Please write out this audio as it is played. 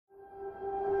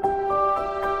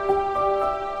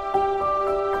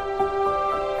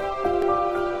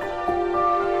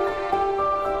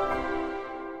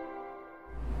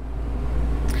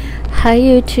Hi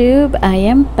YouTube, I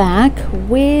am back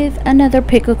with another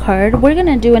pick a card. We're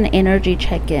gonna do an energy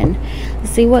check-in,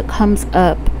 see what comes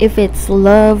up. If it's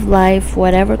love, life,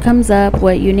 whatever comes up,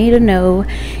 what you need to know,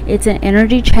 it's an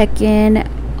energy check-in.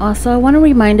 Also, I want to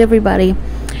remind everybody,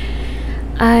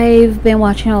 I've been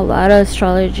watching a lot of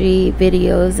astrology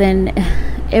videos and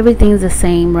everything's the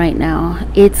same right now.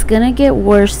 It's gonna get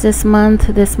worse this month.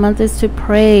 This month is to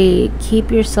pray.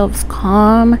 Keep yourselves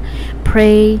calm,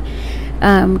 pray.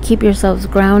 Keep yourselves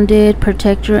grounded,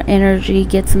 protect your energy,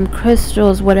 get some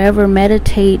crystals, whatever,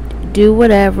 meditate, do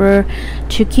whatever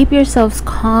to keep yourselves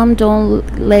calm.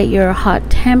 Don't let your hot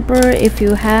temper, if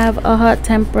you have a hot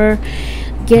temper,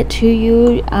 get to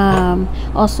you.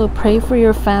 Also pray for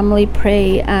your family.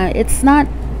 Pray. It's not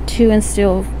to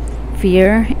instill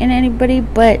fear in anybody,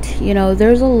 but you know,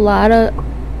 there's a lot of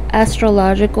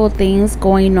astrological things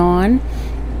going on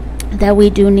that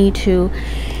we do need to,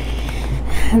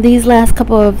 these last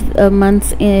couple of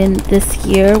months in this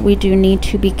year, we do need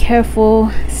to be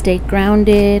careful, stay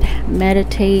grounded,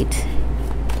 meditate,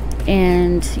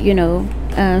 and you know,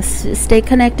 stay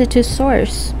connected to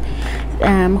source.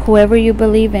 Whoever you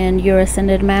believe in, your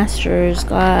ascended masters,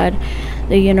 God,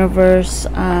 the universe,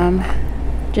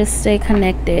 just stay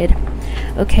connected.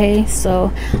 Okay,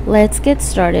 so let's get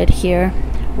started here.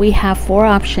 We have 4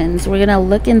 options. We're gonna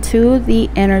look into the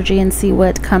energy and see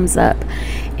what comes up,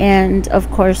 and of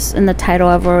course in the title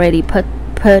I've already put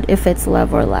if it's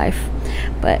love or life,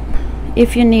 but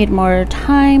if you need more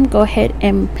time, go ahead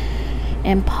and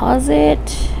pause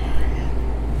it.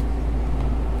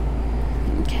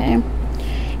 Okay,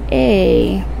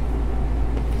 okay,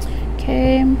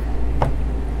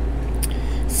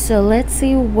 so let's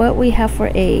see what we have for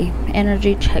A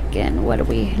energy check-in. What do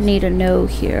we need to know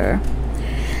here?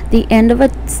 The end of a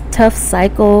tough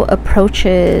cycle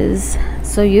approaches.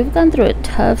 So you've gone through a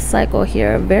tough cycle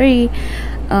here, a very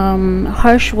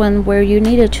harsh one, where you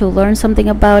needed to learn something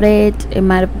about it. It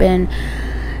might have been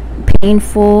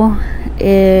painful.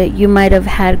 You might have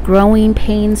had growing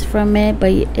pains from it,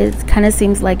 but it kind of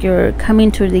seems like you're coming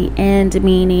to the end,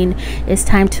 meaning it's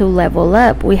time to level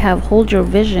up. We have hold your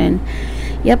vision.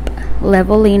 Yep,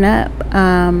 leveling up,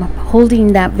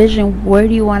 holding that vision. Where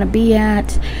do you want to be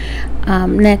at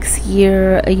next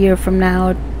year, a year from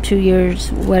now, 2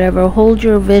 years, whatever? Hold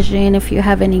your vision. If you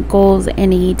have any goals,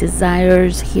 any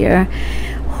desires here,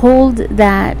 hold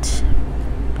that.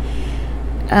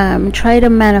 Try to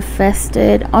manifest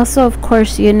it. Also, of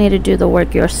course, you need to do the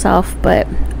work yourself, but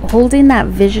holding that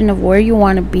vision of where you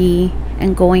want to be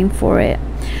and going for it.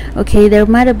 Okay, there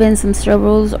might have been some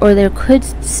struggles, or there could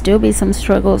still be some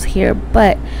struggles here,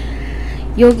 but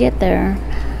you'll get there.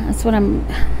 That's what I'm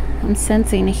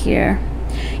sensing here.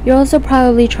 You're also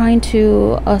probably trying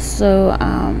to also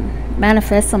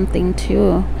manifest something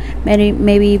too,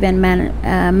 maybe even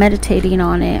meditating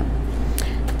on it.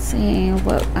 Let's see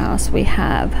what else we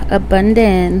have.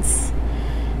 Abundance.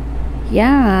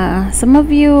 Yeah, some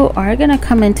of you are gonna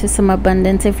come into some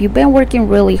abundance. If you've been working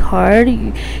really hard,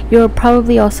 you're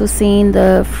probably also seeing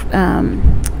the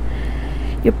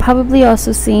you're probably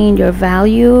also seeing your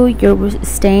value. You're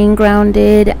staying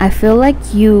grounded. I feel like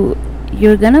you're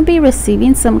gonna be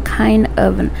receiving some kind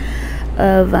of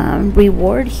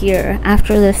reward here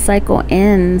after this cycle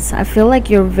ends. I feel like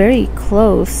you're very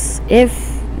close,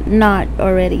 if not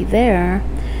already there,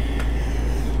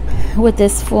 with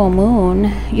this full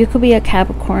moon. You could be a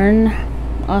Capricorn,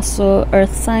 also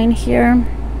earth sign here.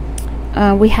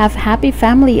 We have happy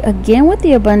family again with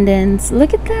the abundance.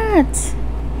 Look at that,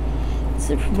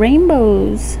 it's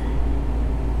rainbows.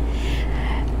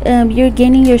 You're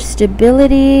gaining your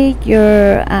stability.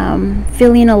 You're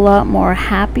feeling a lot more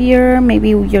happier. Maybe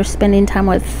you're spending time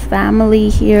with family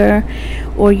here,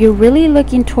 or you're really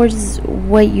looking towards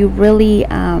what you really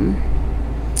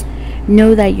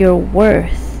know that you're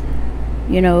worth.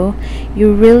 You know,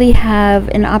 you really have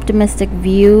an optimistic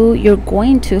view. You're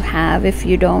going to have, if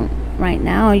you don't right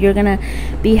now, you're gonna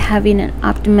be having an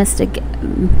optimistic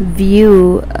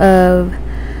view of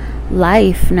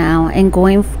life now and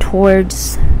going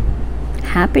towards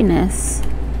happiness.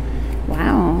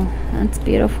 Wow, that's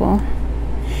beautiful.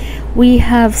 We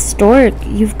have Stork.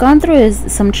 You've gone through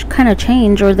some kind of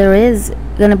change, or there is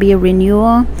gonna be a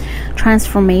renewal,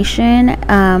 transformation.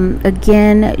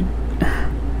 Again,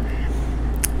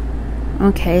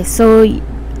 okay, so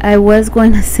I was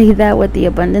going to say that with the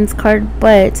abundance card,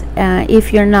 but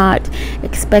if you're not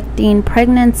expecting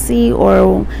pregnancy,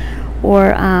 or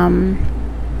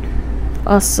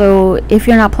also if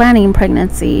you're not planning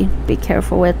pregnancy, be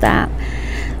careful with that.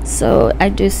 So I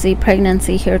do see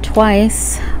pregnancy here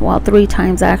twice, well, 3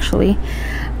 times actually.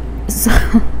 So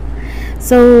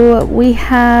So we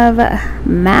have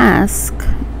mask.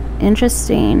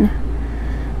 Interesting.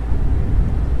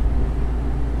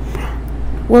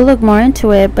 We'll look more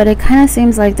into it, but it kind of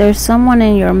seems like there's someone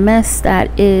in your midst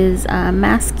that is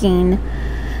masking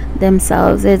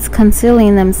themselves. It's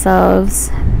concealing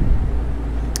themselves.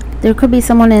 There could be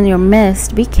someone in your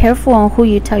midst. Be careful on who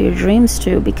you tell your dreams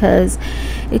to, because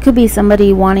it could be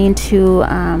somebody wanting to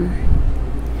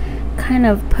kind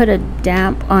of put a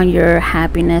damp on your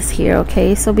happiness here.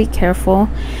 Okay, so be careful.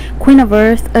 Queen of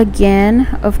Earth again,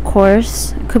 of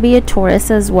course. Could be a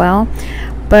Taurus as well,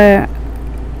 but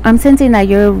I'm sensing that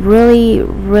you're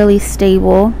really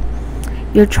stable.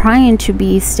 You're trying to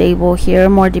be stable here,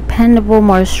 more dependable,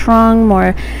 more strong,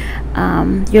 more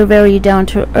you're very down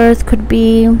to earth. Could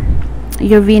be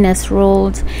your Venus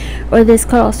ruled, or this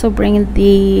could also bring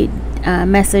the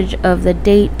message of the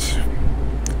date.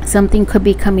 Something could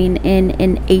be coming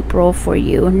in April for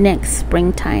you, next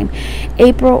springtime,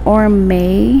 April or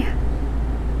May.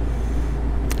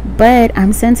 But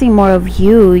I'm sensing more of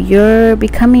you. You're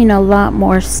becoming a lot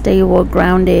more stable,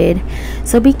 grounded.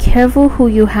 So be careful who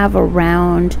you have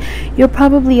around. You're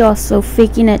probably also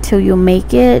faking it till you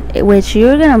make it, which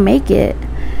you're gonna make it.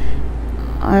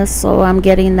 So I'm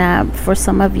getting that for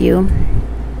some of you.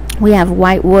 We have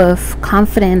White Wolf,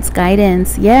 confidence,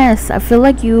 guidance. Yes, I feel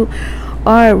like you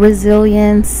are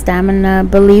resilient, stamina,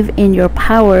 believe in your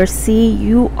power. See,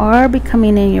 you are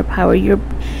becoming in your power. You're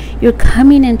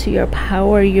coming into your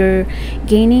power. You're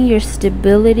gaining your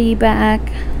stability back.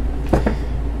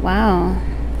 Wow.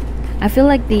 I feel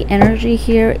like the energy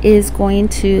here is going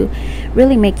to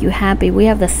really make you happy. We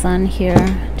have the sun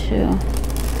here too.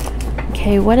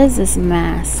 Okay, what is this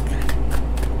mask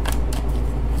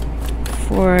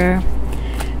for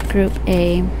group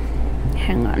A?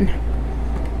 Hang on.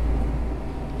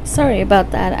 Sorry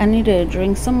about that. I need to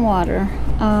drink some water.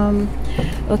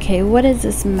 Okay, what is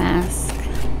this mask?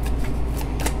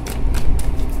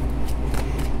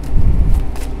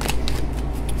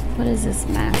 What is this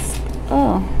mask?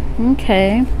 Oh,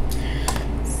 okay.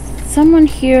 Someone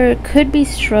here could be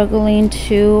struggling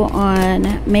too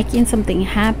on making something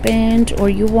happen, or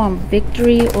you want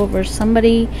victory over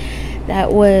somebody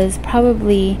that was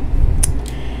probably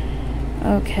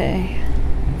okay.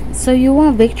 So you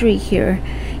want victory here.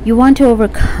 You want to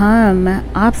overcome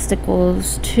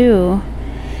obstacles too.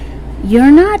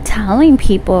 You're not telling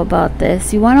people about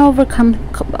this. You want to overcome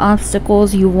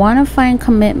obstacles. You want to find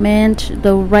commitment,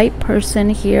 the right person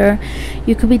here.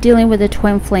 You could be dealing with a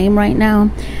twin flame right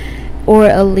now, or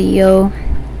a Leo,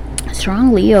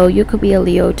 strong Leo. You could be a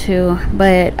Leo too,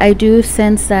 but I do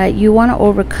sense that you want to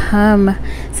overcome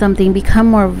something, become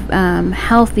more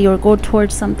healthy, or go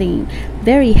towards something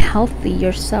very healthy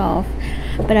yourself.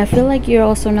 But I feel like you're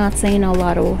also not saying a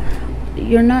lot of,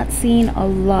 you're not seeing a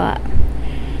lot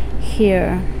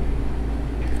here.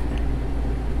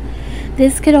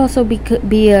 This could also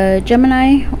be a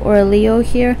Gemini or a Leo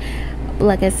here.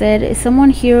 Like I said,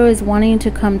 someone here is wanting to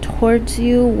come towards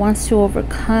you, wants to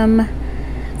overcome.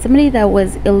 Somebody that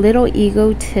was a little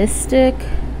egotistic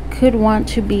could want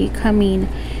to be coming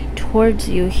towards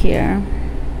you here.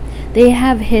 They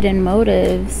have hidden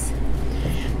motives,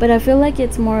 but I feel like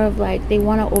it's more of like they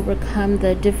want to overcome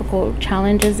the difficult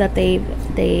challenges that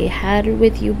they had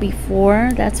with you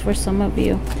before. That's for some of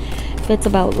you. If it's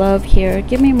about love here,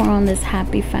 give me more on this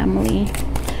happy family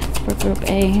for group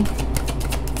A.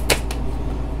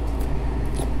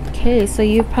 Okay, so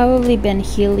you've probably been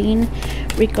healing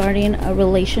regarding a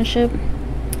relationship,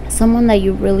 someone that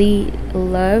you really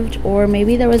loved, or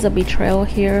maybe there was a betrayal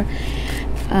here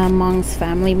amongst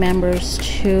family members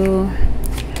too.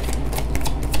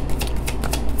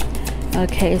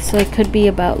 Okay, so it could be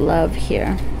about love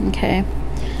here. Okay,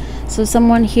 so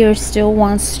someone here still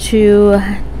wants to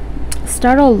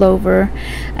start all over.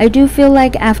 I do feel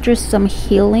like after some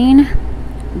healing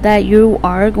that you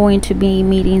are going to be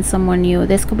meeting someone new.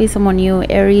 This could be someone new,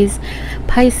 Aries,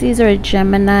 Pisces, or a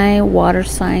Gemini, water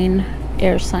sign,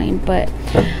 air sign. But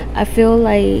I feel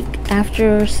like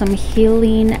after some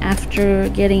healing, after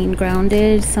getting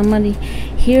grounded, somebody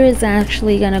here is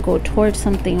actually gonna go towards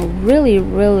something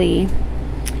really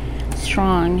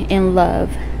strong in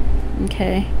love.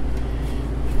 Okay,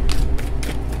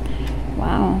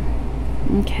 wow.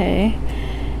 Okay,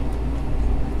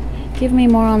 give me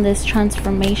more on this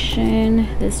transformation,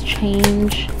 this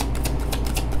change.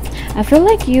 I feel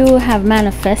like you have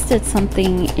manifested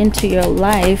something into your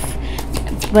life,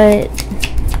 but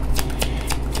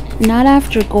not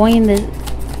after going this,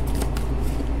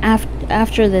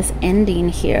 after this ending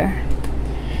here.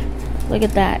 Look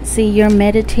at that. See, you're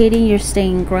meditating, you're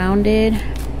staying grounded.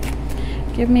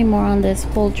 Give me more on this,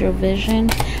 hold your vision.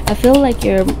 I feel like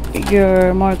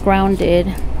you're more grounded.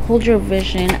 Hold your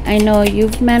vision. I know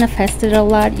you've manifested a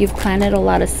lot, you've planted a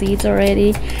lot of seeds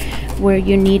already where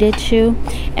you needed to,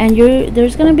 and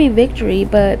there's going to be victory,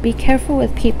 but be careful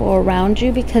with people around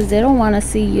you because they don't want to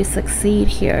see you succeed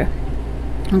here.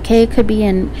 Okay, it could be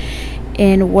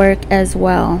in work as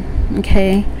well.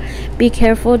 Okay, be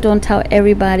careful. Don't tell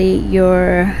everybody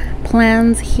your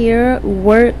plans here.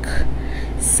 Work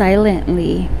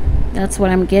silently. That's what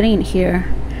I'm getting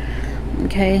here.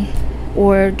 Okay,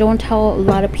 or don't tell a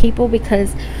lot of people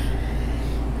because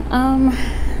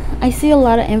I see a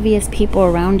lot of envious people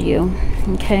around you.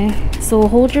 Okay, so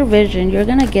hold your vision. You're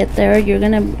gonna get there. You're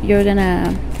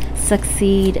gonna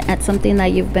succeed at something that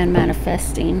you've been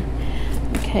manifesting.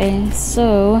 Okay,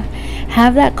 so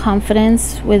have that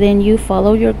confidence within you.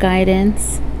 Follow your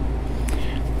guidance.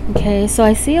 Okay, so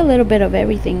I see a little bit of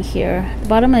everything here. At the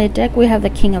bottom of the deck we have the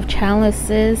King of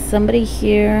Chalices. Somebody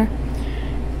here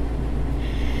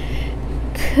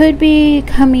could be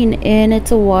coming in. It's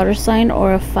a water sign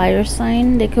or a fire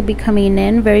sign. They could be coming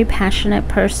in. Very passionate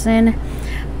person,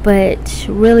 but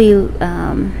really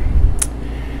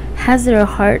has their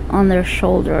heart on their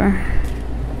shoulder.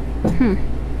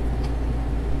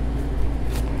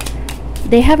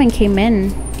 They haven't came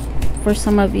in for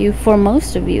some of you. For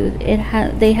most of you,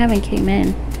 they haven't came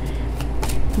in.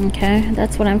 Okay,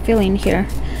 that's what I'm feeling here.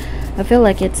 I feel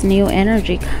like it's new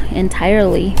energy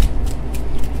entirely.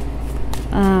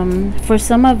 For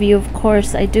some of you, of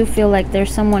course, I do feel like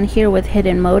there's someone here with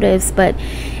hidden motives, but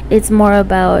it's more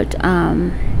about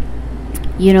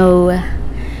you know,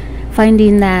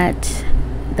 finding that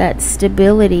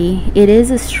stability. It is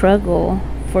a struggle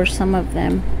for some of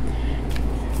them.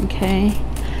 Okay,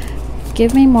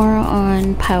 give me more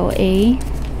on pile A.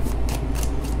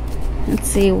 Let's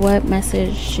see, what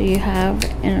message do you have?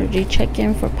 Energy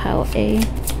check-in for pile A.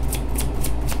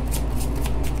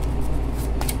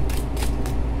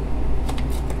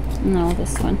 No,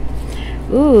 this one.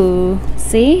 Ooh,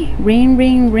 see? Ring,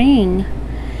 ring, ring.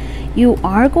 You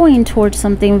are going towards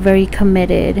something very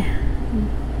committed.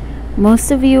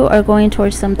 Most of you are going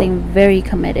towards something very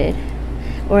committed,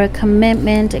 or a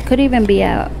commitment. It could even be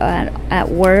at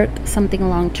work, something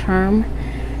long term.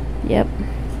 Yep.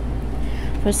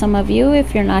 For some of you,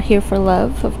 if you're not here for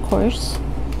love, of course.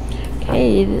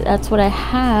 Okay, that's what I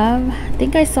have. I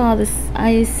think I saw this.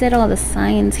 I said all the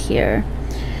signs here.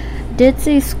 Did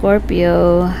say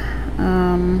Scorpio,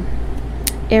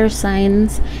 air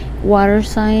signs, water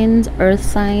signs, earth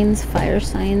signs, fire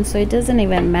signs, so it doesn't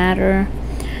even matter.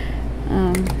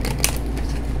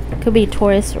 Could be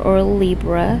Taurus or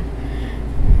Libra.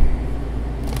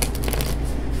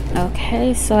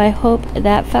 Okay, so I hope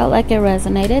that felt like it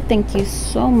resonated. Thank you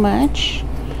so much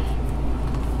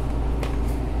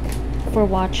for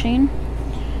watching.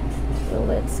 So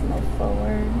let's move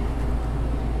forward.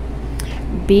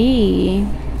 B.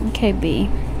 Okay, B.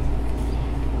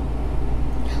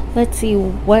 Let's see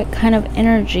what kind of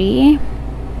energy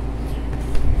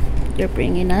you're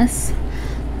bringing us.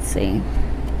 Let's see.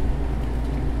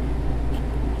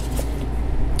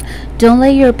 Don't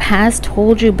let your past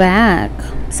hold you back.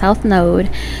 South Node.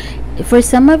 For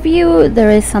some of you,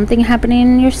 there is something happening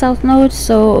in your South Node,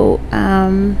 so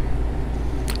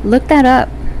look that up.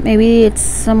 Maybe it's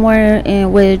somewhere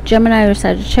with Gemini or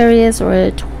Sagittarius,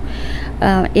 or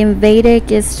in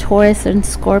Vedic is Taurus and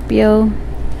Scorpio.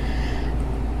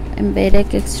 In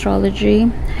Vedic astrology,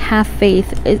 have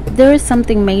faith. There is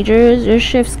something major. There's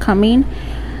shifts coming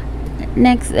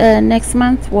next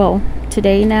month. Well,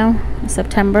 today now,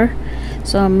 September.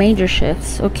 So major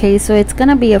shifts. Okay, so it's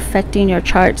gonna be affecting your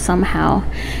chart somehow.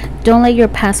 Don't let your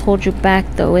past hold you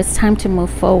back, though. It's time to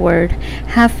move forward.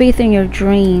 Have faith in your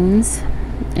dreams.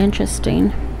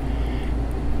 Interesting.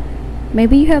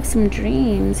 Maybe you have some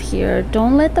dreams here.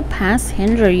 Don't let the past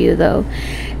hinder you, though,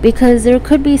 because there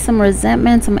could be some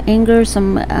resentment, some anger,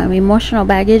 some emotional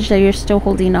baggage that you're still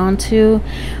holding on to,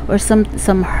 or some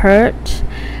hurt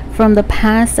from the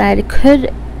past that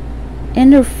could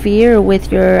interfere with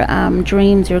your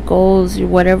dreams, your goals,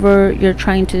 whatever you're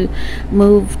trying to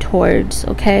move towards.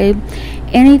 Okay,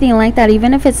 anything like that,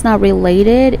 even if it's not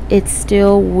related, it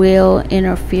still will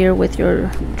interfere with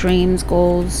your dreams,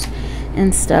 goals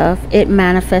and stuff. It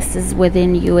manifests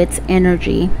within you. It's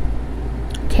energy.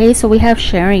 Okay, so we have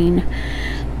sharing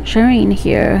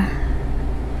here.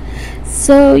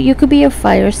 So you could be a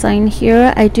fire sign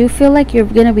here. I do feel like you're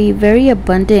gonna be very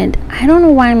abundant. I don't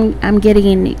know why I'm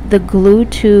getting the glue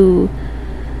to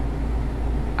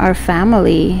our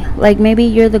family. Like maybe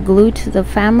you're the glue to the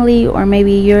family, or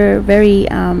maybe you're very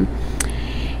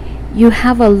You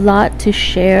have a lot to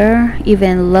share,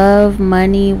 even love,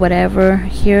 money, whatever.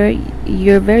 Here,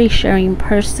 you're a very sharing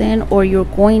person, or you're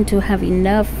going to have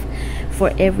enough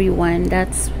for everyone.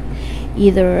 That's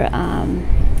either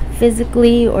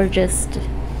physically or just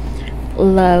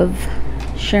love,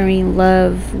 sharing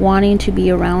love, wanting to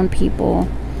be around people,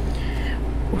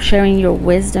 sharing your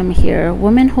wisdom here.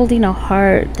 Woman holding a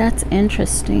heart, that's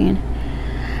interesting.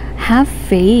 Have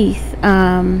faith.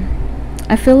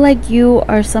 I feel like you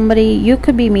are somebody, you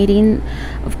could be meeting,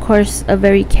 of course, a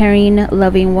very caring,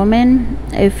 loving woman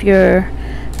if you're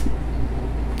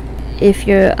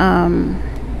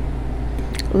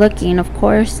looking, of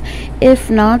course. If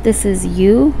not, this is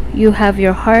you. You have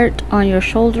your heart on your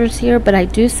shoulders here, but I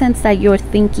do sense that you're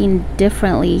thinking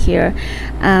differently here.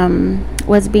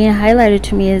 What's being highlighted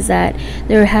to me is that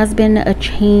there has been a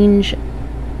change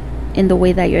in the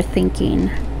way that you're thinking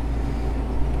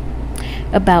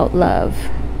about love.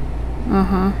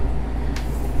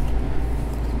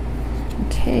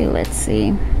 Okay, let's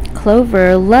see.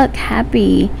 Clover, luck,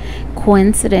 happy,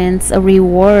 coincidence, a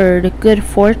reward, good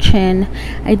fortune.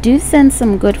 I do sense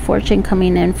some good fortune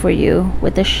coming in for you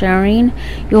with the sharing.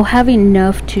 You'll have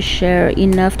enough to share,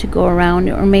 enough to go around,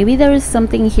 or maybe there is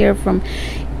something here from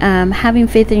having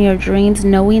faith in your dreams,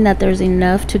 knowing that there's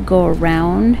enough to go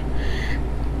around.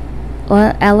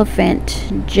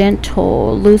 Elephant,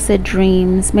 gentle, lucid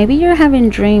dreams. Maybe you're having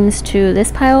dreams too.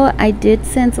 This pile, I did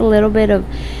sense a little bit of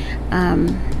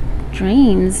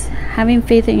dreams, having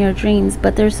faith in your dreams,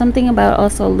 but there's something about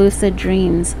also lucid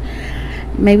dreams.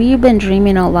 Maybe you've been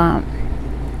dreaming a lot.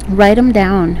 Write them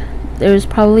down. There's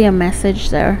probably a message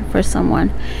there for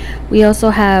someone. We also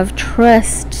have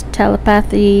trust,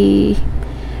 telepathy,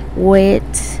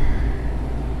 wit.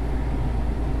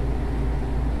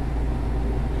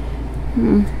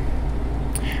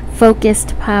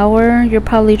 Focused power. You're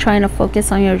probably trying to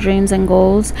focus on your dreams and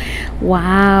goals.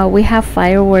 Wow, we have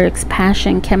fireworks,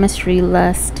 passion, chemistry,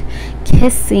 lust,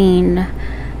 kissing,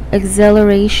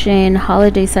 exhilaration,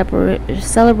 holiday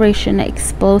celebration,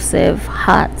 explosive,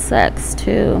 hot sex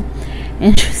too.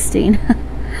 Interesting.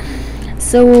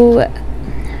 So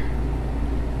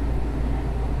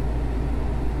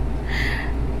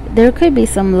there could be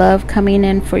some love coming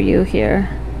in for you here.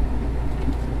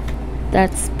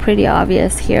 That's pretty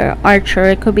obvious here. Archer,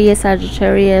 it could be a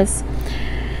Sagittarius,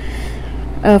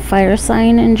 a fire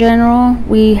sign in general.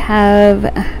 We have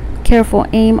careful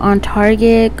aim on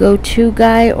target, go-to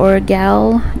guy or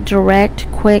gal, direct,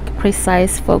 quick,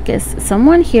 precise, focus.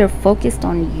 Someone here focused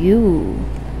on you.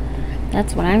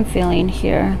 That's what I'm feeling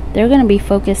here. They're going to be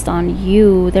focused on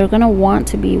you. They're going to want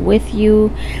to be with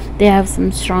you. They have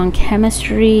some strong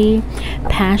chemistry,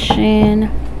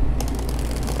 passion.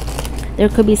 There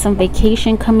could be some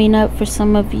vacation coming up for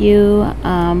some of you,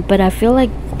 but I feel like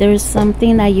there's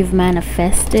something that you've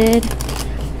manifested.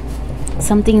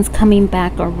 Something's coming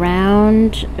back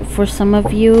around for some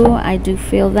of you. I do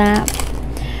feel that.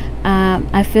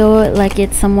 I feel like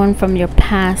it's someone from your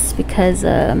past, because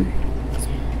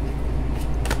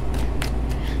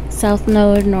South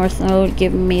Node, North Node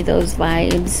giving me those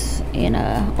vibes in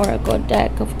a Oracle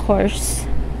deck, of course.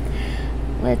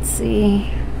 Let's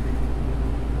see.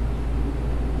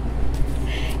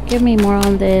 Give me more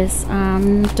on this.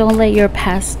 Don't let your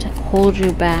past hold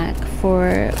you back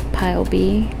for pile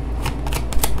B.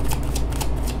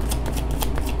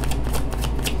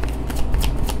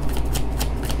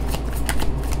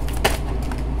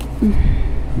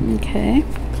 Okay,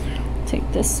 take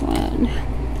this one.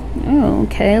 Oh,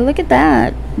 okay, look at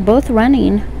that. Both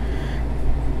running.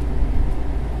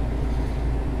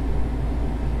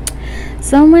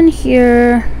 Someone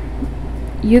here,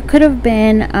 you could have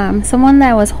been someone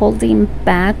that was holding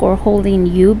back or holding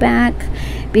you back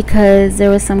because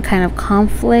there was some kind of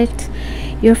conflict.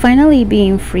 You're finally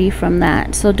being free from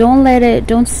that. So don't let it,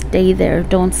 don't stay there,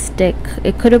 don't stick.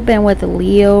 It could have been with a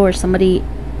Leo or somebody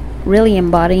really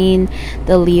embodying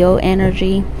the Leo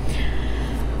energy.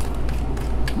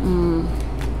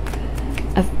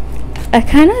 I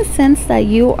kind of sense that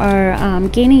you are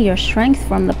gaining your strength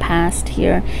from the past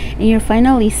here, and you're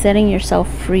finally setting yourself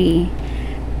free,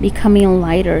 becoming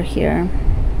lighter here.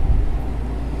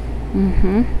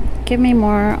 Give me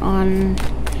more on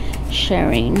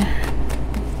sharing.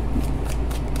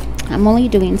 I'm only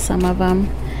doing some of them.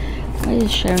 What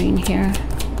is sharing here?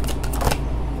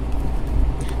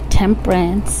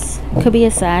 Temperance. Could be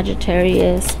a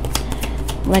Sagittarius,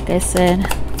 like I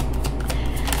said.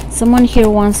 Someone here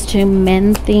wants to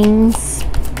mend things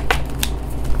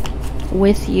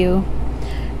with you.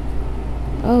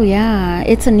 Oh yeah,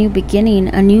 it's a new beginning,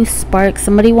 a new spark.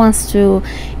 Somebody wants to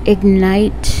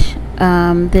ignite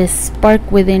this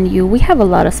spark within you. We have a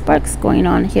lot of sparks going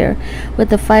on here with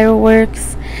the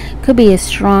fireworks. Could be a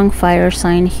strong fire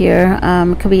sign here.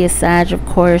 Could be a Sag, of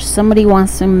course. Somebody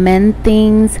wants to mend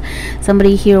things.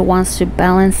 Somebody here wants to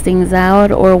balance things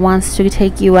out, or wants to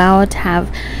take you out, have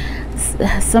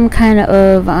some kind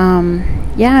of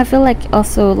yeah, I feel like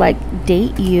also like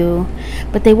date you,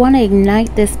 but they want to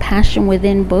ignite this passion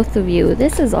within both of you.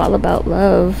 This is all about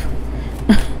love.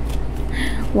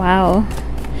 Wow.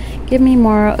 Give me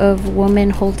more of woman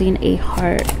holding a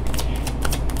heart.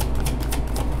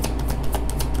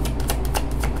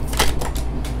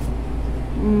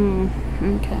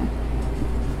 Okay.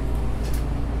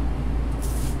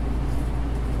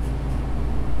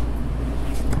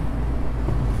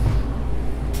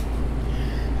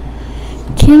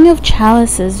 King of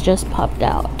Chalices just popped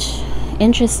out.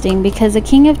 Interesting, because the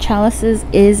King of Chalices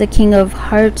is a King of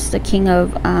Hearts, the King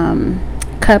of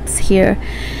Cups here.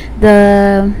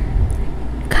 The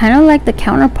kind of like the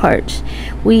counterpart.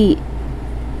 We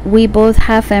both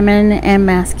have feminine and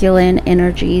masculine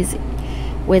energies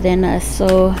within us,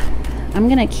 so I'm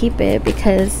gonna keep it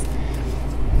because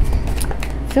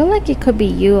I feel like it could be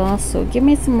you also. Give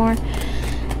me some more.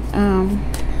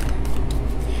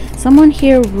 Someone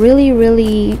here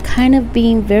really kind of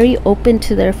being very open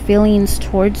to their feelings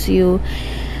towards you,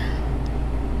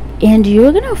 and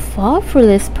you're gonna fall for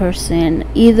this person.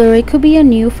 Either it could be a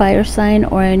new fire sign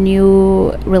or a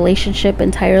new relationship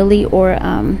entirely, or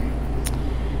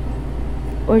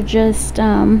just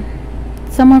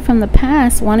someone from the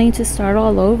past wanting to start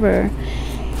all over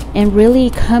and really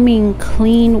coming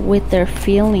clean with their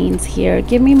feelings here.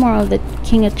 Give me more of the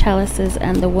King of Chalices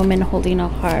and the woman holding a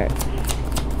heart.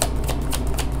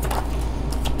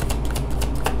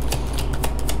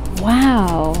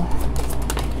 Wow.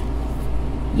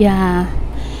 Yeah,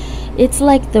 it's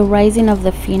like the rising of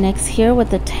the phoenix here with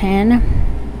the 10.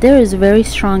 There is very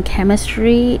strong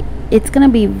chemistry. It's gonna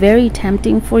be very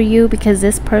tempting for you because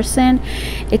this person,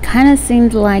 it kind of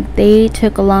seemed like they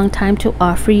took a long time to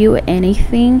offer you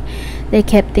anything. They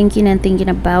kept thinking and thinking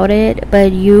about it,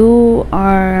 but you're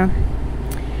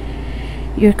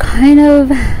kind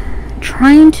of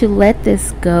trying to let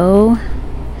this go,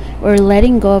 or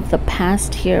letting go of the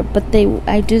past here. But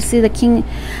I do see the King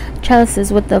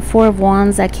Chalices with the 4 of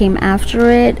Wands that came after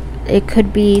it. It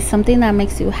could be something that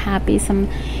makes you happy.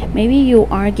 Maybe you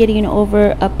are getting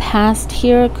over a past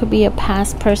here. It could be a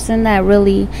past person that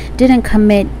really didn't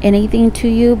commit anything to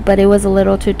you, but it was a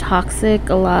little too toxic.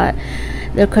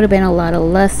 There could have been a lot of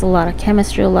lust, a lot of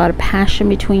chemistry, a lot of passion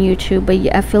between you two, but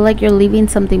I feel like you're leaving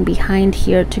something behind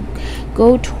here to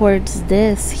go towards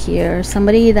this here.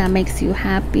 Somebody that makes you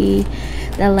happy,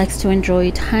 that likes to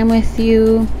enjoy time with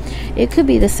you. It could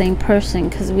be the same person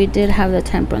because we did have the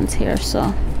Temperance here,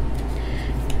 so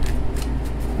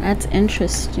that's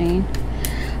interesting.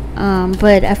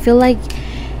 But I feel like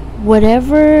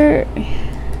whatever,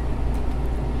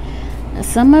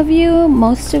 some of you,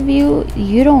 most of you,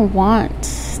 you don't want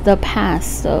the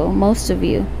past, so most of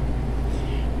you,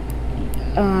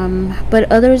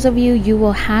 but others of you, you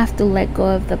will have to let go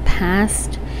of the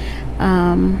past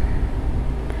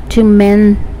to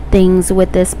mend things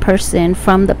with this person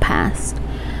from the past.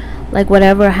 Like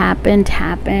whatever happened,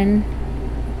 and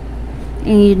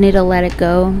you need to let it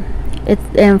go.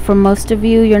 And for most of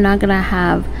you, you're not gonna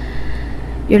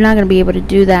be able to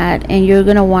do that, and you're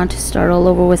gonna want to start all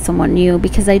over with someone new,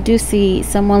 because I do see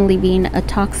someone leaving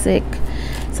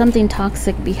something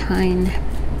toxic behind.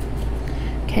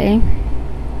 Okay,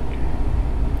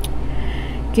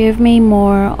 give me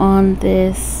more on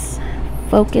this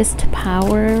focused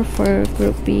power for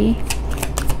group B.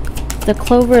 The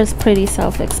clover is pretty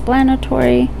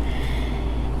self-explanatory.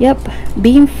 Yep,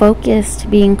 being focused,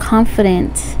 being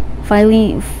confident,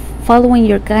 following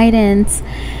your guidance,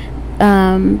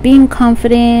 being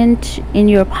confident in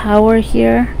your power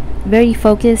here, very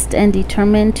focused and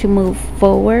determined to move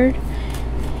forward.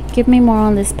 Give me more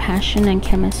on this passion and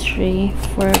chemistry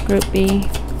for group B.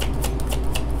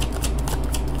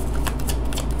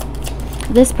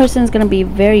 This person is going to be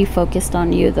very focused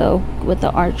on you though, with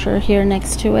the Archer here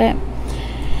next to it.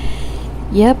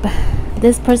 Yep,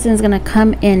 this person is going to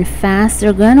come in fast.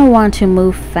 They're going to want to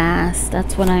move fast.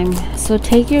 That's what so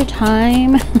take your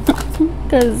time.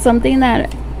 Because something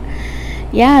that,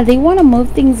 yeah, they want to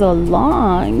move things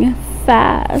along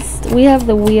fast. We have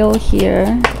the Wheel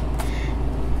here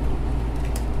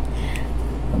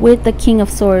with the King of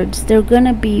Swords. They're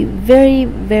gonna be very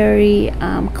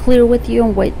clear with you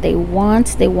on what they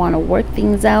want. They want to work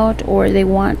things out, or they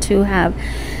want to have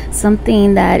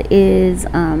something that is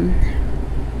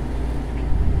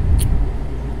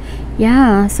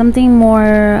yeah, something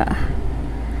more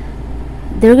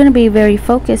they're going to be very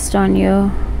focused on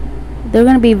you. They're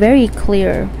going to be very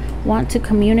clear, want to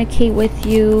communicate with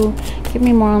you. Give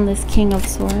me more on this King of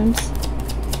Swords.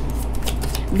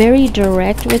 Very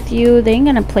direct with you. They ain't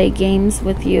going to play games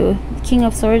with you. The King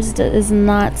of Swords is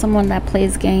not someone that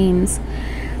plays games.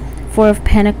 Four of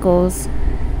Pentacles.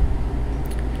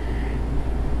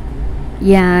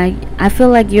 Yeah, I feel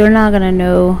like you're not going to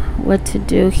know what to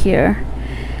do here.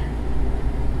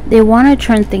 They want to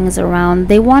turn things around.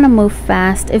 They want to move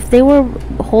fast. If they were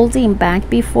holding back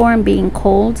before and being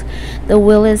cold, the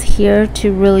will is here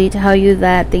to really tell you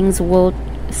that things will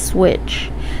switch,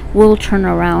 will turn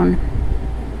around.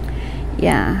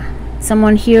 Yeah,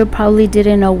 someone here probably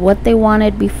didn't know what they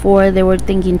wanted before. They were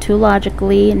thinking too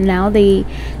logically. Now they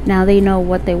know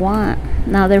what they want.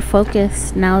 Now they're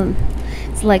focused. Now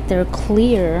it's like they're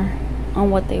clear on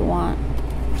what they want.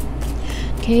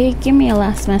 Okay, give me a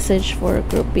last message for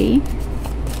Group B.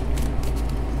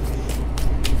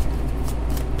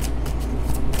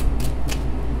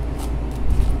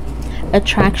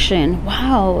 Attraction.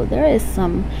 Wow, there is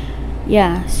some,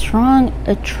 yeah, strong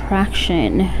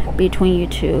attraction between you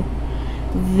two.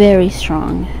 Very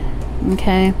strong.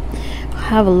 Okay,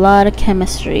 have a lot of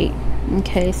chemistry.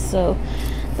 Okay, so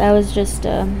that was just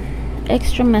a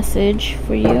extra message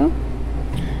for you.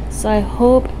 So I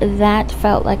hope that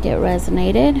felt like it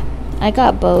resonated. I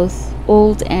got both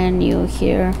old and new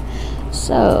here.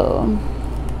 So,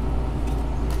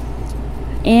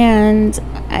 and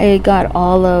I got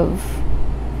all of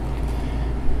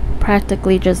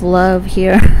practically just love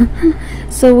here.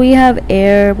 So we have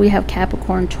air, we have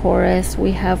Capricorn, Taurus,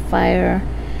 we have fire,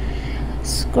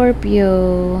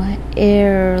 Scorpio,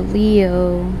 air,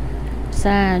 Leo,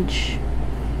 Sag,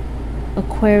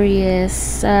 Aquarius,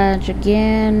 Sag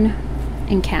again,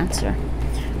 and Cancer.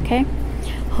 Okay,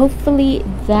 hopefully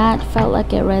that felt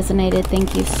like it resonated.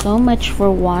 Thank you so much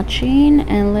for watching,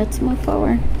 and let's move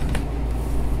forward.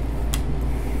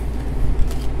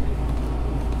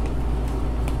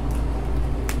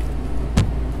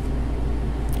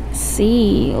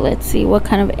 Let's see what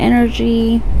kind of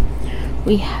energy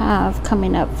we have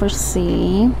coming up for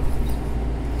C.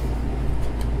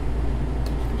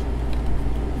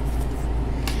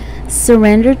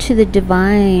 Surrender to the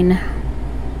divine.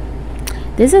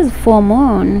 This is full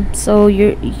moon, so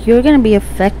you're gonna be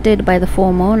affected by the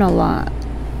full moon a lot.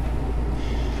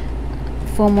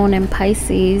 Full moon in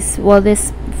Pisces. Well,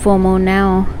 this full moon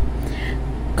now.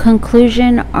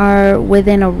 Conclusions are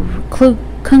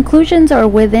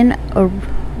within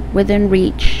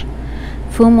reach.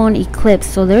 Full moon eclipse,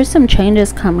 so there's some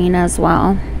changes coming as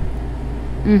well.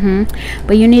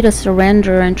 But you need to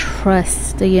surrender and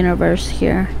trust the universe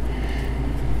here.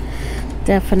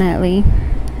 Definitely.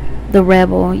 The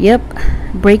rebel. Yep,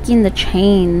 breaking the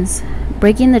chains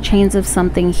of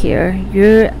something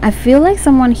here. I feel like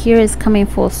someone here is coming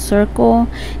full circle,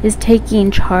 is taking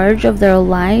charge of their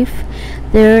life.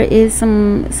 There is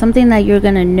something that you're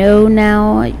gonna know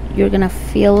now. You're gonna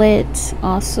feel it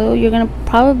also. You're gonna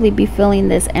probably be feeling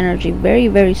this energy very,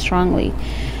 very strongly.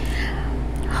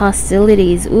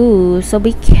 Hostilities. Ooh, so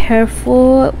be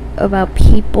careful about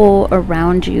people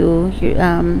around you.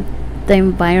 The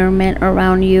environment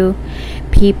around you.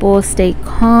 People, stay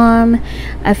calm.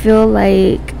 I feel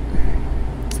like,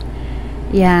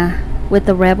 yeah, with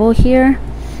the rebel here,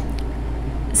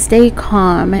 stay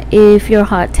calm. If you're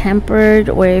hot-tempered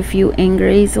or if you anger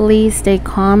easily, stay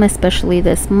calm, especially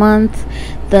this month.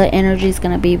 The energy is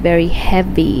going to be very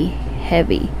heavy.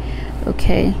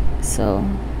 Okay, so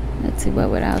let's see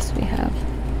what else we have.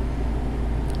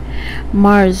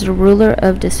 Mars, ruler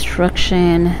of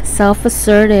destruction,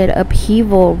 self-asserted,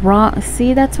 upheaval, raw.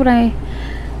 See, that's what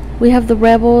we have the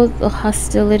rebel, the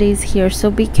hostilities here,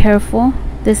 so be careful.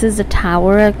 This is a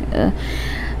tower.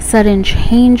 Sudden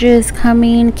changes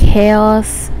coming,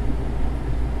 chaos,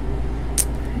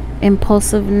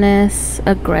 impulsiveness,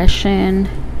 aggression,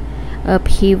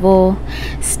 upheaval,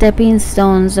 stepping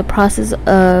stones, the process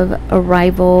of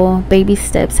arrival, baby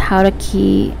steps, how to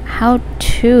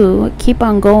keep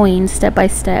on going step by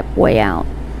step, way out.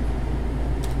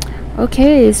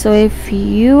 Okay, so if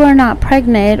you are not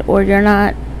pregnant or you're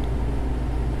not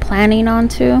planning on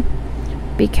to,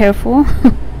 be careful.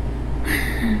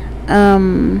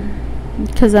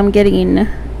 Because I'm getting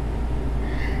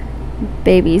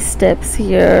baby steps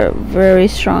here very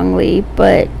strongly,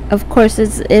 but of course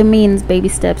it means baby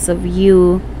steps of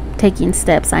you taking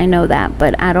steps. I know that,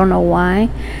 but I don't know why.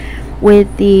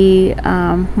 With the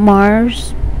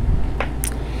Mars,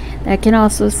 that can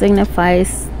also signify,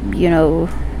 you know,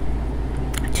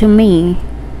 to me,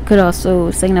 could also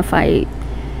signify,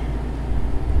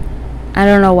 I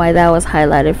don't know why that was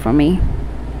highlighted for me.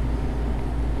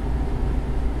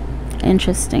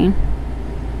 interesting.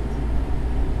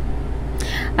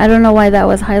 I don't know why that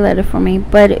was highlighted for me,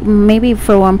 but maybe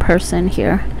for one person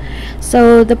here.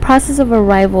 So the process of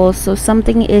arrival, so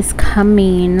something is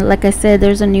coming. Like I said,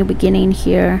 there's a new beginning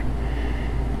here.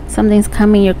 Something's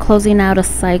coming. You're closing out a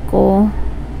cycle.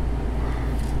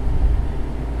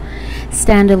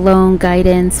 Standalone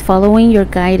guidance, following your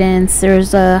guidance.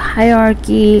 There's a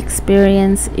hierarchy,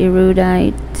 experience,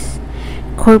 erudite,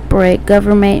 corporate,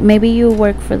 government. Maybe you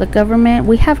work for the government.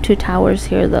 We have 2 towers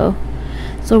here though,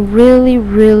 so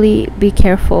really be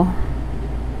careful.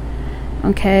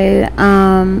 Okay,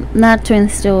 not to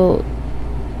instill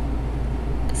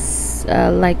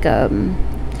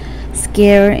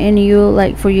scare in you,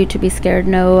 like for you to be scared.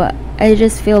 No, I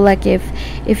just feel like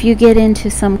if you get into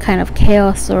some kind of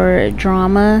chaos or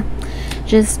drama,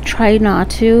 just try not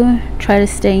to. Try to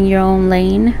stay in your own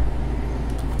lane.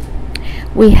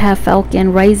 We have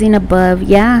Falcon, rising above.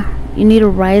 Yeah, you need to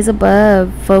rise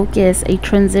above, focus, a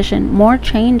transition, more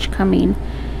change coming.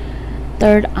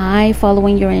 Third eye,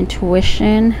 following your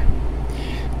intuition.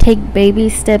 Take baby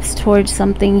steps towards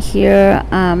something here.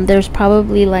 There's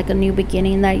probably like a new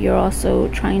beginning that you're also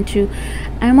trying to.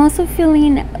 I'm also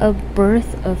feeling a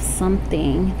birth of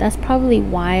something. That's probably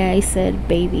why I said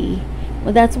baby.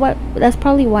 Well, that's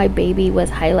probably why baby was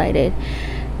highlighted,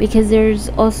 because there's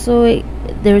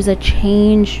a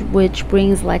change which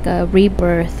brings like a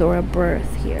rebirth or a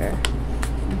birth here.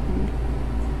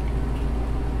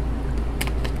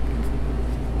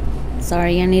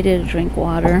 Sorry, I needed to drink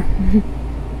water.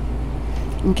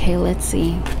 Okay, let's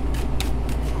see.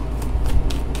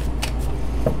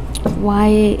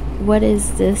 What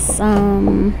is this?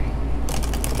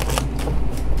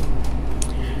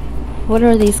 What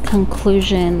are these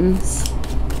conclusions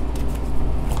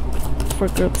for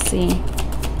group C?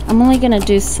 I'm only gonna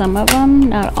do some of them,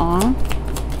 not all.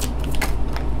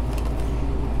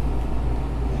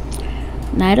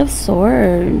 Knight of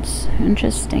Swords,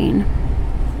 interesting.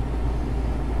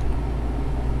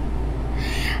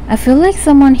 I feel like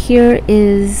someone here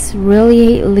is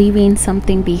really leaving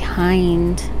something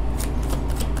behind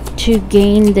to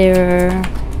gain their,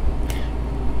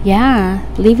 yeah,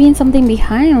 leaving something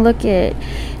behind. Look at,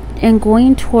 and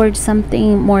going towards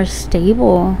something more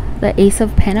stable. The Ace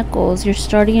of Pentacles, you're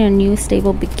starting a new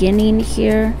stable beginning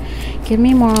here. Give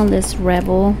me more on this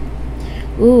Rebel.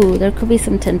 Ooh, there could be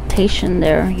some temptation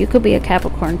there. You could be a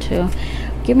Capricorn too.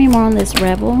 Give me more on this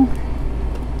Rebel.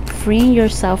 Freeing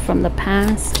yourself from the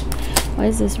past. Why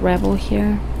is this Rebel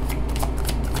here?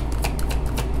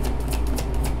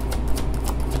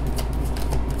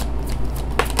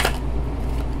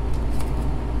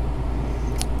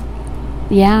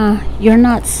 Yeah, you're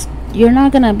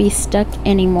not gonna be stuck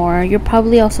anymore. You're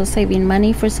probably also saving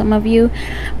money for some of you,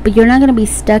 but you're not gonna be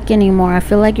stuck anymore. I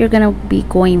feel like you're gonna be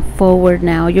going forward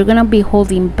now. You're gonna be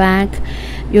holding back.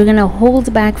 You're gonna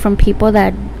hold back from people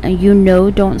that you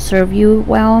know don't serve you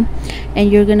well, and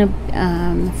you're gonna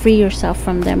free yourself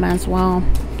from them as well.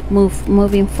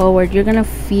 Moving forward, you're gonna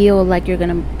feel like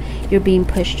you're being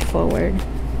pushed forward.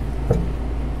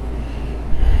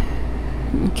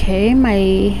 Okay,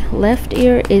 my left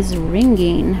ear is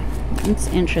ringing. That's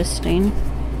interesting.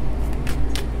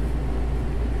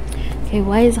 Okay,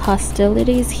 why is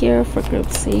hostilities here for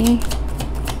group C?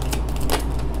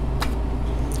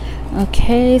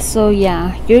 Okay, so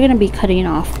yeah, you're gonna be cutting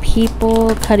off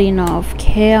people, cutting off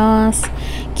chaos.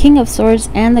 King of Swords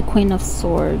and the Queen of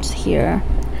Swords here.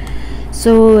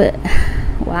 So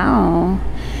wow,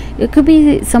 it could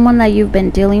be someone that you've been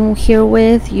dealing here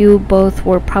with. You both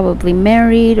were probably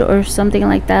married or something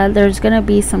like that. There's gonna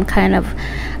be some kind of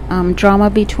drama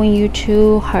between you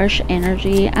two. Harsh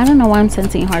energy. I don't know why I'm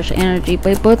sensing harsh energy,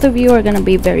 but both of you are gonna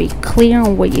be very clear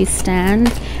on where you stand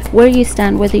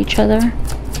with each other.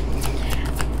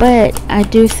 But I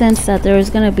do sense that there is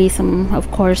going to be some,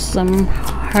 of course, some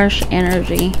harsh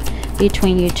energy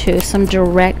between you two. Some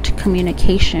direct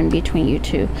communication between you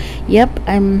two. Yep,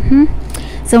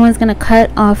 someone's going to cut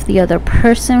off the other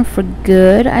person for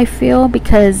good, I feel,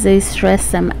 because they stress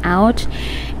them out.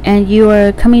 And you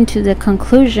are coming to the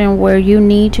conclusion where you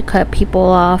need to cut people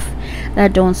off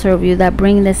that don't serve you, that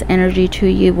bring this energy to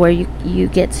you where you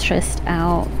get stressed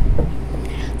out.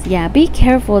 Yeah, be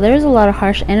careful. There's a lot of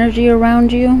harsh energy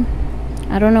around you.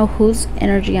 I don't know whose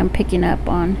energy I'm picking up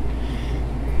on.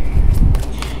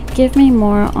 Give me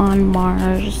more on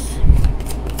Mars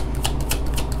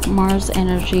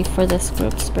energy for this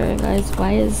group, spirit guys.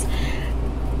 Why is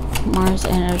Mars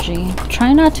energy?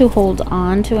 Try not to hold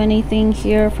on to anything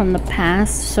here from the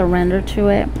past. Surrender to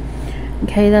it.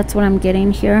 Okay, that's what I'm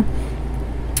getting here.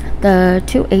 The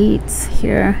 2 8s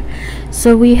here.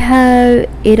 So we have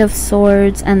 8 of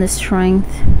Swords and the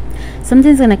Strength.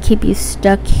 Something's gonna keep you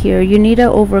stuck here. You need to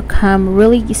overcome.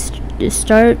 Really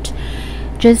start,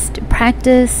 just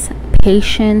practice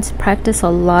patience. Practice a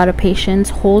lot of patience.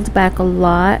 Hold back a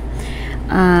lot,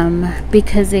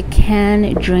 because it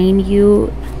can drain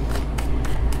you.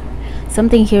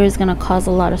 Something here is gonna cause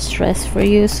a lot of stress for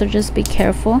you, so just be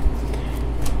careful.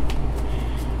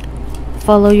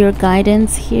 Follow your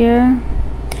guidance here.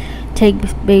 Take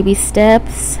baby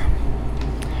steps.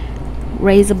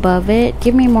 Raise above it.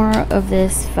 Give me more of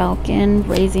this Falcon,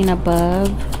 raising above.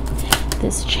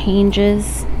 This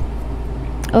changes.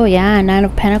 Oh yeah, Nine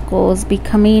of Pentacles,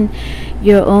 becoming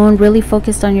your own, really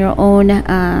focused on your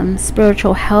own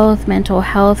spiritual health, mental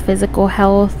health, physical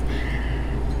health.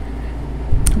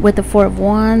 With the Four of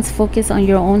Wands, focus on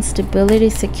your own stability,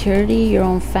 security, your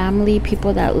own family,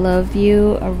 people that love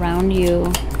you, around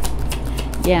you.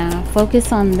 Yeah,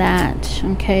 focus on that.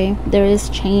 Okay, there is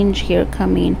change here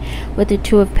coming with the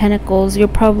Two of Pentacles. You're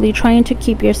probably trying to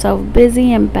keep yourself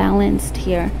busy and balanced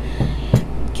here.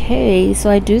 Okay,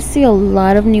 so I do see a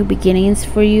lot of new beginnings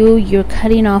for you. You're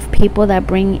cutting off people that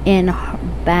bring in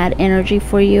bad energy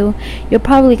for you. You're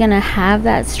probably gonna have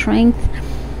that strength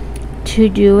to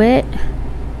do it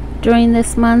during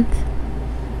this month,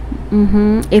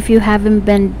 if you haven't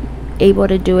been able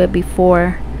to do it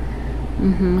before.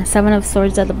 Seven of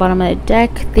Swords at the bottom of the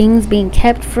deck. Things being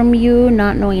kept from you,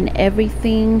 not knowing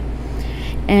everything,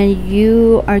 and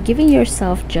you are giving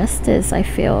yourself justice. I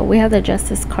feel we have the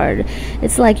Justice card.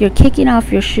 It's like you're kicking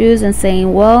off your shoes and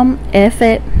saying, well, F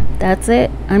it, that's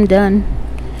it, I'm done.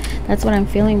 That's what I'm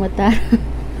feeling with that.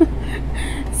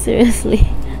 Seriously,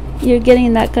 you're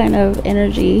getting that kind of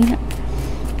energy.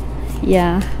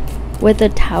 Yeah, with the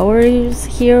Towers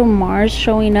here, Mars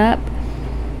showing up,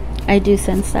 I do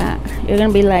sense that you're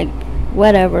gonna be like,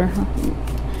 whatever,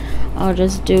 I'll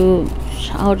just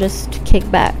kick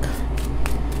back.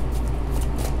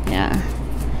 Yeah,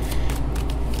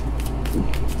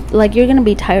 like you're gonna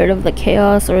be tired of the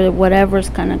chaos or whatever's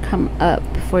gonna come up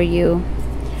for you.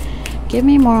 Give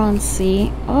me more on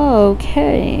C.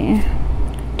 Okay,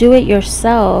 do it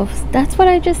yourself. That's what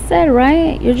I just said,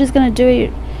 right? You're just gonna do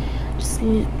it. Just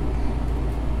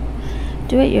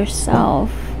do it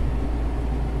yourself.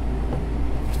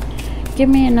 Give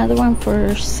me another one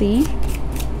for C.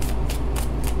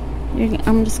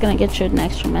 I'm just gonna get you an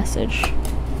extra message.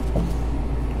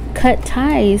 Cut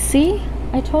ties. See,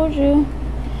 I told you,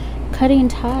 cutting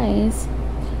ties.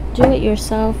 Do it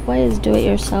yourself. Why is do it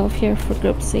yourself here for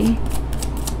group C?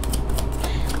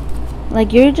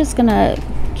 Like you're just gonna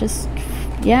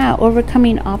yeah,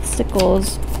 overcoming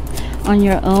obstacles on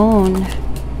your own.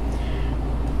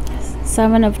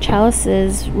 Seven of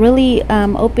Chalices, really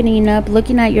opening up,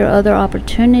 looking at your other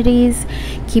opportunities,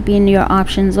 keeping your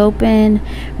options open,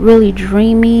 really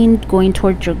dreaming, going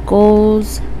towards your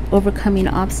goals, overcoming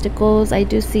obstacles. I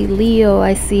do see Leo.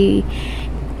 I see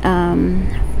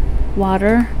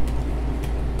water.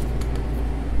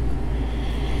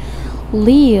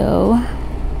 Leo.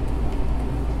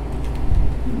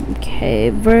 Okay,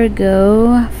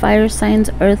 Virgo, fire signs,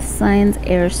 earth signs,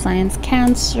 air signs,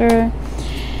 Cancer,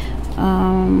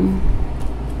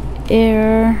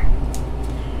 air.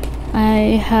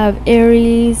 I have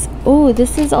Aries. Oh,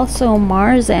 this is also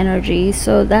Mars energy,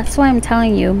 so that's why I'm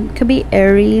telling you, it could be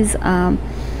Aries,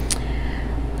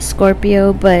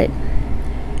 Scorpio, but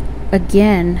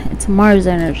again, it's Mars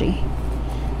energy.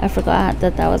 I forgot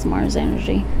that was Mars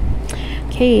energy.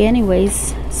 Okay,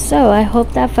 anyways, so I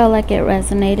hope that felt like it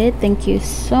resonated. Thank you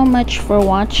so much for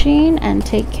watching and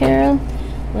take care.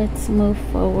 Let's move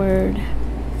forward.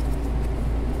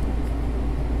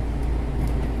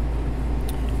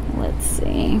 Let's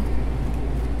see.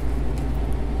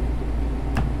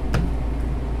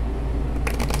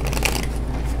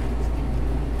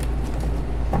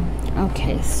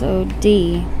 Okay, so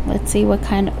D, let's see what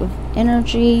kind of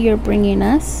energy you're bringing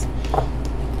us.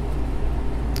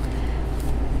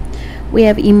 We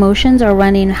have emotions are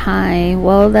running high.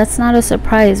 Well, that's not a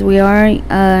surprise. We are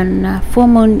on full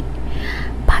moon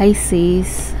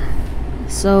Pisces,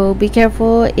 so be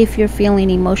careful if you're feeling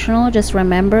emotional. Just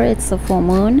remember, it's the full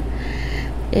moon.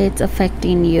 It's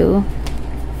affecting you.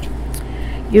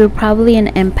 You're probably an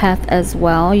empath as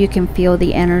well. You can feel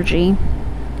the energy.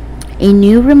 A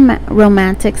new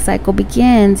romantic cycle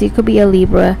begins. You could be a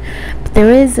Libra, but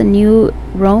there is a new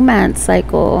romance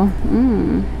cycle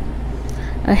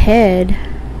ahead.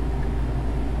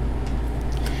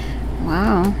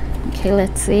 Wow. Okay,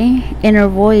 let's see. Inner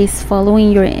voice,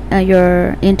 following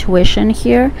your intuition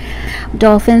here.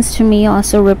 Dolphins to me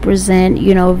also represent,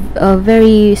 you know, a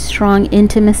very strong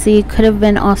intimacy. Could have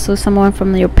been also someone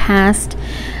from your past,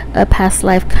 a past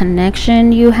life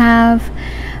connection you have.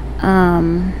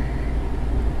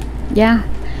 Yeah,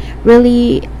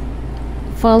 really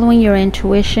following your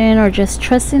intuition, or just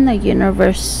trusting the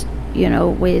universe, you know,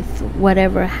 with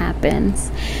whatever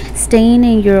happens. Staying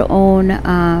in your own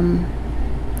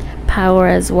power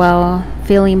as well,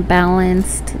 feeling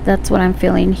balanced. That's what I'm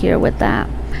feeling here with that.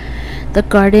 The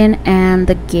garden and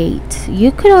the gate.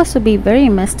 You could also be very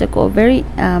mystical, very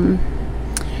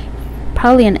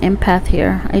probably an empath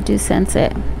here. I do sense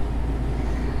it.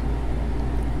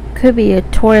 Could be a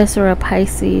Taurus or a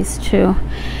Pisces too.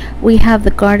 We have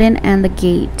the garden and the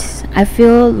gate. I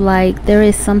feel like there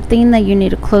is something that you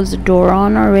need to close the door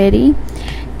on already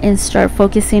and start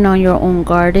focusing on your own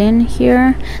garden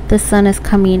here. The sun is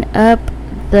coming up.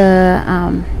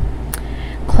 The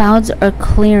clouds are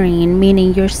clearing,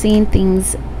 meaning you're seeing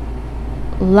things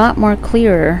a lot more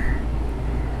clearer.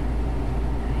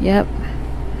 Yep.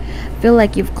 Feel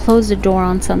like you've closed the door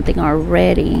on something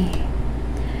already.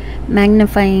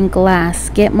 Magnifying glass,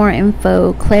 get more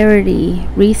info, clarity,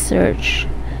 research,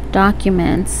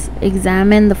 documents,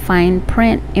 examine the fine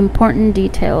print, important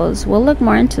details. We'll look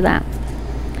more into that.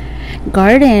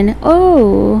 Garden.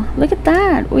 Oh, look at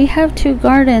that. We have 2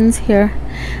 gardens here.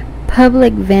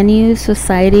 Public venue,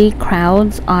 society,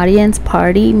 crowds, audience,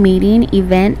 party, meeting,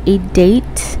 event, a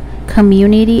date,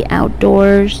 community,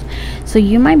 outdoors. So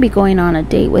you might be going on a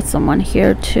date with someone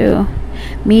here too.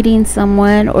 Meeting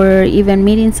someone, or even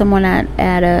meeting someone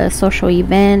at a social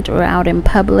event or out in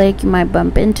public. You might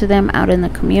bump into them out in the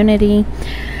community.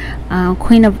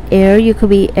 Queen of air. You could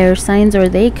be air signs, or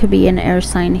they could be an air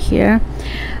sign here.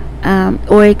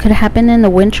 Or it could happen in the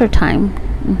winter time.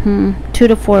 2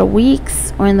 to 4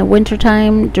 weeks, or in the winter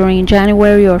time during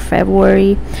January or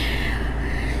February.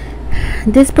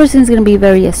 This person is going to be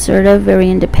very assertive, very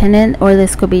independent, or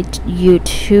this could be you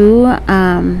too.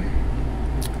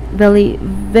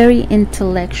 Very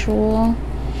intellectual.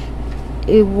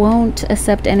 It won't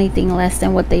accept anything less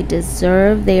than what they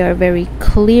deserve. They are very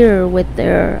clear with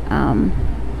their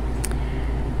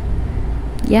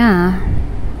yeah.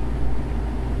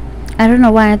 I don't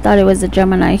know why I thought it was a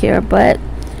Gemini here, but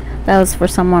that was for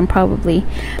someone probably.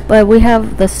 But we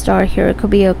have the star here. It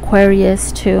could be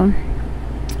Aquarius too.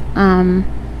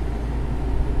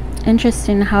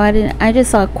 Interesting how I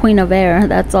just saw Queen of Air,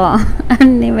 that's all. I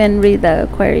didn't even read the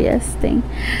Aquarius thing.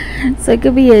 So it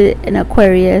could be an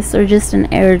Aquarius, or just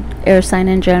an air sign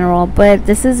in general. But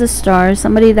this is a star,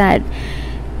 somebody that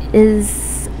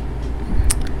is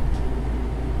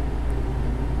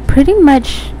pretty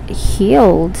much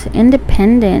healed,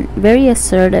 independent, very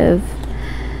assertive.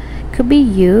 Could be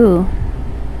you.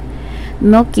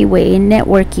 Milky Way,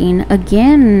 networking.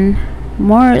 Again,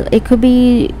 more, it could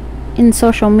be in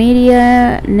social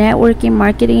media, networking,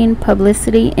 marketing,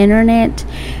 publicity, internet.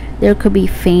 There could be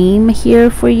fame here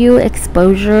for you,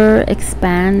 exposure,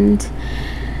 expanding.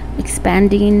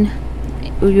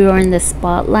 You're in the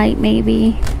spotlight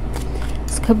maybe.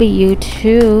 This could be you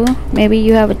too. Maybe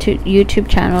you have a YouTube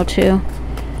channel too.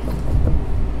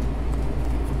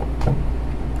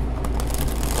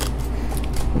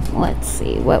 Let's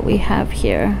see what we have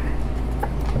here.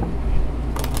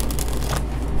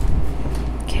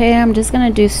 Okay, I'm just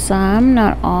gonna do some,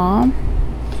 not all.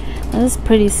 This is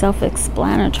pretty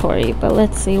self-explanatory, but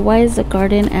let's see. Why is the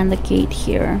garden and the gate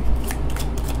here?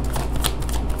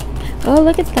 Oh,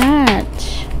 look at that.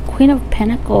 Queen of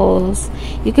Pentacles.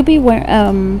 You could be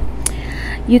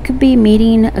you could be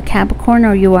meeting a Capricorn,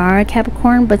 or you are a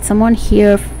Capricorn, but someone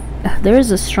here, there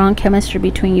is a strong chemistry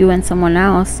between you and someone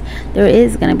else. There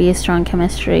is going to be a strong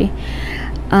chemistry.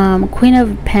 Queen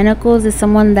of Pentacles is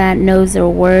someone that knows their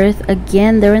worth.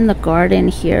 Again, they're in the garden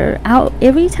here.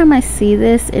 Every time I see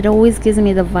this, it always gives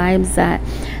me the vibes that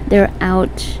they're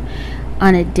out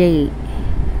on a date.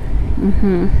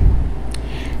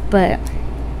 But,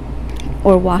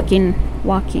 or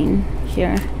walking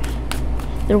here.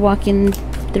 They're walking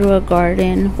through a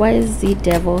garden. Why is the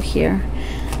devil here?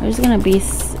 There's gonna be,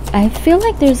 I feel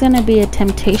like there's gonna be a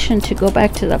temptation to go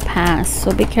back to the past,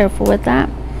 so be careful with that.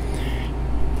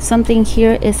 Something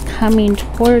here is coming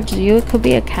towards you. It could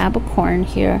be a Capricorn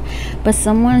here, but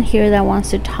someone here that wants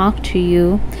to talk to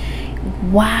you.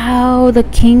 Wow, the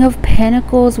King of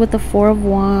Pentacles with the Four of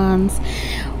Wands.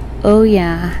 Oh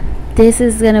yeah, this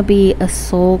is gonna be a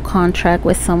soul contract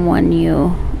with someone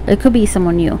new. It could be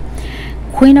someone new.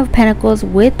 Queen of Pentacles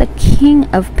with the King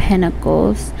of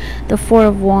Pentacles, the Four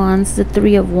of Wands, the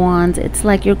Three of Wands. It's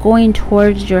like you're going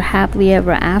towards your happily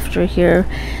ever after here.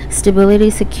 Stability,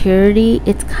 security,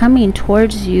 it's coming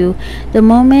towards you. The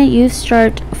moment you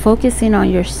start focusing on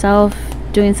yourself,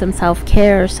 doing some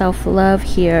self-care or self-love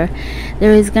here,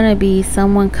 there is going to be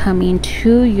someone coming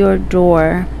to your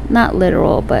door. Not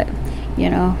literal, but you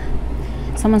know,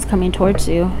 someone's coming towards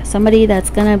you. Somebody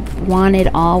that's gonna want it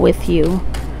all with you.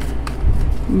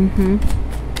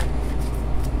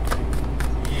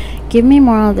 Give me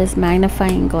more of this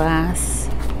magnifying glass,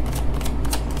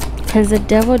 because the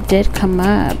devil did come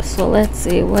up. So let's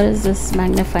see, what is this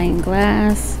magnifying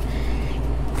glass?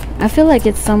 I feel like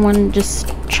it's someone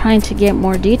just trying to get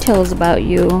more details about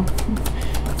you.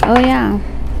 Oh yeah,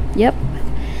 yep,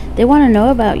 they want to know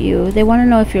about you. They want to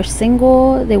know if you're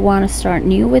single. They want to start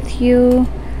new with you.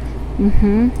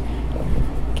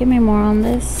 Give me more on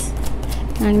this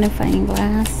magnifying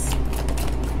glass.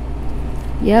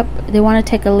 Yep, they want to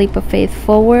take a leap of faith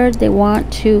forward. They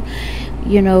want to,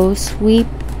 you know, sweep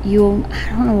you. I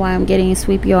don't know why I'm getting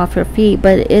sweep you off your feet,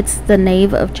 but it's the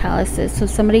Knave of Chalices. So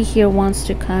somebody here wants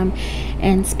to come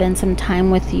and spend some time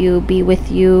with you, be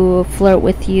with you, flirt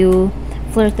with you,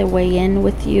 flirt their way in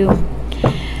with you.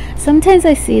 Sometimes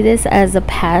I see this as a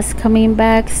past coming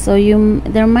back, so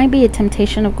there might be a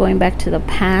temptation of going back to the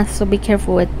past, so be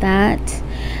careful with that.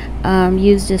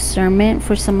 Use discernment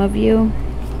for some of you.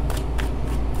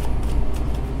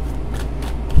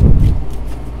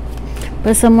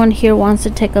 But someone here wants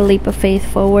to take a leap of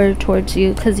faith forward towards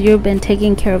you because you've been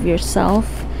taking care of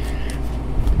yourself.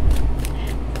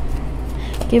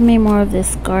 Give me more of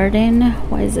this garden.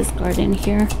 Why is this garden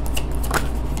here?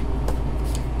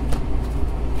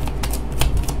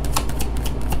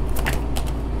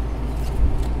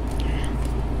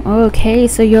 Okay,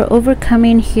 so you're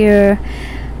overcoming here.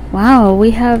 Wow,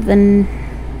 we have the...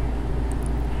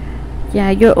 Yeah,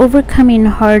 you're overcoming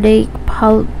heartache,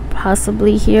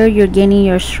 possibly here. You're gaining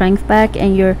your strength back,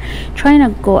 and you're trying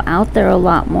to go out there a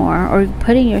lot more, or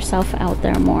putting yourself out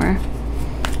there more.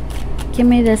 Give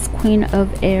me this Queen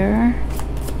of Air.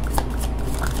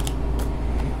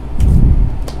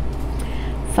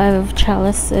 5 of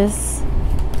Chalices.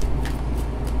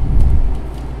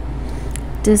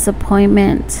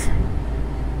 Disappointment.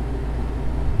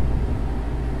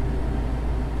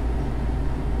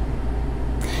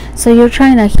 So you're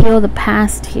trying to heal the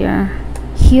past here.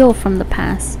 Heal from the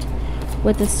past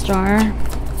with the Star.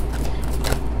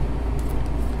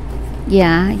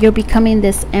 Yeah, you're becoming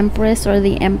this Empress or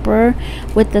the Emperor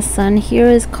with the Sun here.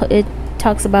 It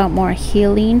talks about more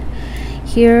healing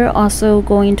here, also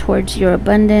going towards your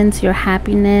abundance, your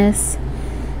happiness.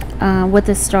 With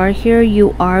the Star here,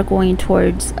 you are going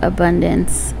towards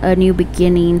abundance, a new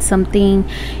beginning, something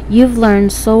you've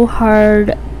learned so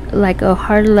hard, like a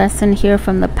hard lesson here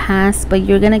from the past, but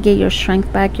you're gonna get your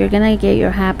strength back, you're gonna get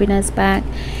your happiness back,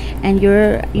 and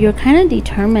you're kind of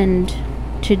determined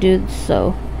to do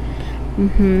so.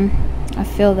 I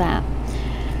feel that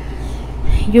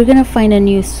you're gonna find a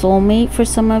new soulmate for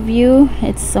some of you.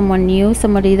 It's someone new,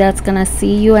 somebody that's gonna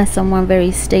see you as someone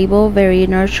very stable, very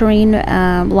nurturing,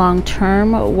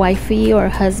 long-term, wifey or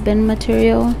husband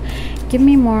material. Give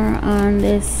me more on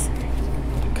this.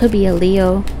 Could be a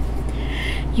Leo.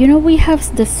 You know, we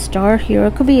have the Star here.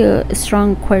 It could be a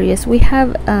strong Aquarius. We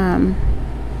have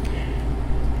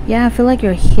yeah, I feel like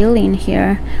you're healing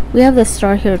here. We have the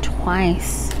Star here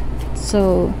twice,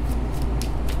 so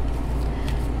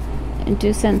in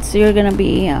due sense you're gonna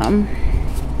be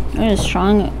a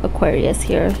strong Aquarius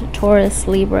here. Taurus,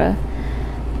 Libra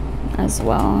as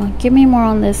well. Give me more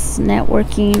on this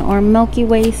networking or Milky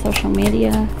Way, social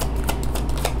media.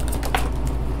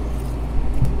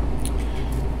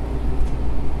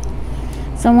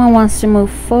 Someone wants to move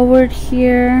forward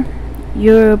here.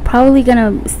 You're probably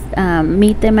gonna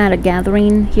meet them at a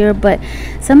gathering here, but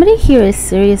somebody here is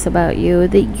serious about you.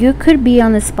 That you could be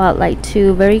on the spotlight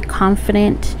too. Very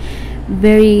confident,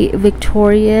 very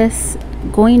victorious,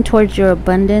 going towards your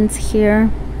abundance here.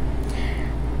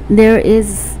 There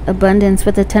is abundance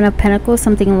with the 10 of Pentacles,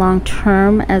 something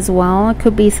long-term as well. It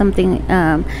could be something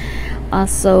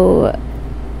also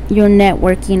you're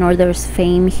networking, or there's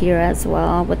fame here as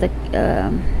well with the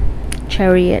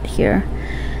Chariot here.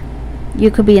 You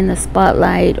could be in the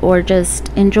spotlight or just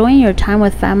enjoying your time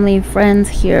with family and friends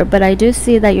here, but I do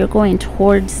see that you're going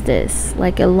towards this,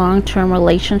 like a long-term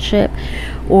relationship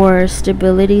or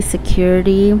stability,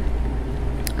 security,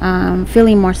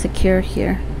 feeling more secure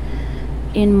here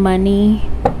in money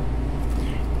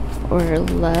or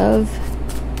love.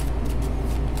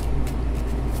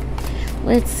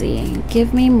 Let's see,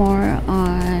 give me more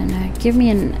on, give me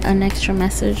an extra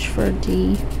message for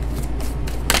D.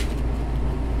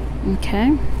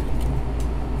 Okay.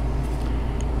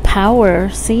 Power.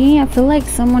 See, I feel like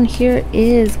someone here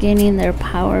is gaining their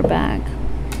power back.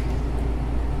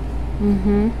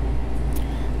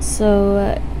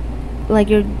 So like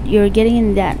you're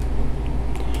getting that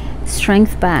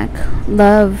strength back.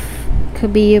 Love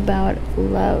could be about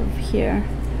love here.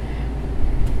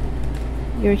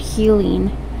 You're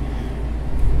healing.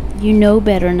 You know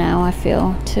better now, I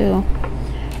feel, too.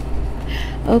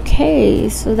 Okay,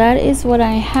 so that is what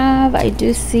I have. I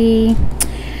do see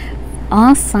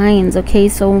all signs. Okay,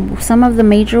 so some of the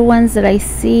major ones that I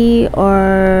see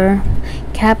are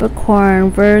Capricorn,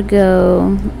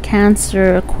 Virgo,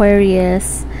 Cancer,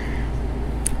 Aquarius,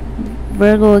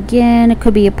 Virgo again. It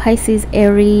could be a Pisces,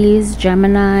 Aries,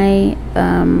 Gemini,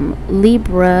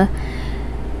 Libra,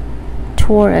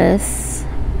 Taurus,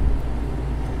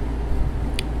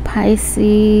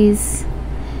 Pisces,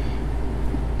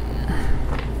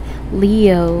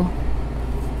 Leo.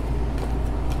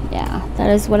 Yeah, that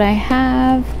is what I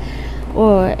have.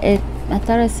 Or I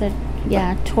thought I said,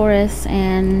 yeah, Taurus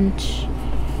and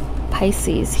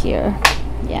Pisces here.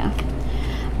 Yeah,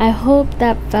 I hope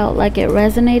that felt like it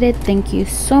resonated. Thank you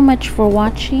so much for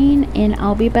watching, and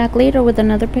I'll be back later with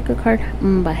another pick a card.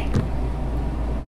 Bye.